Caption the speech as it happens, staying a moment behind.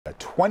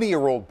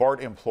20-year-old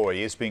BART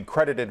employee is being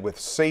credited with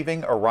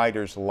saving a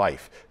rider's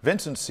life.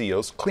 Vincent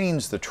Seals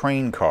cleans the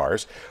train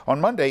cars.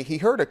 On Monday, he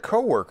heard a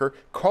co-worker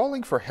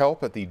calling for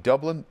help at the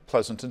Dublin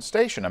Pleasanton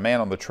station. A man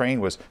on the train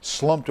was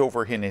slumped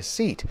over in his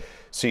seat.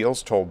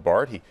 Seals told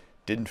BART he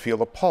didn't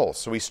feel a pulse,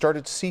 so he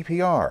started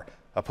CPR.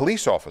 A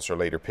police officer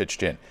later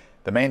pitched in.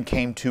 The man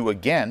came to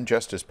again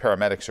just as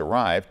paramedics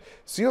arrived.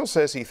 Seals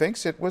says he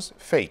thinks it was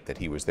fate that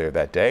he was there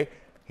that day.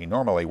 He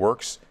normally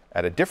works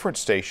at a different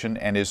station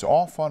and is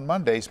off on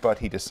Mondays, but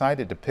he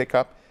decided to pick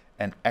up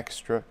an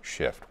extra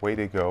shift. Way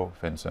to go,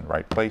 Vincent.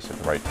 Right place at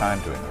the right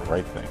time, doing the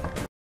right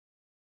thing.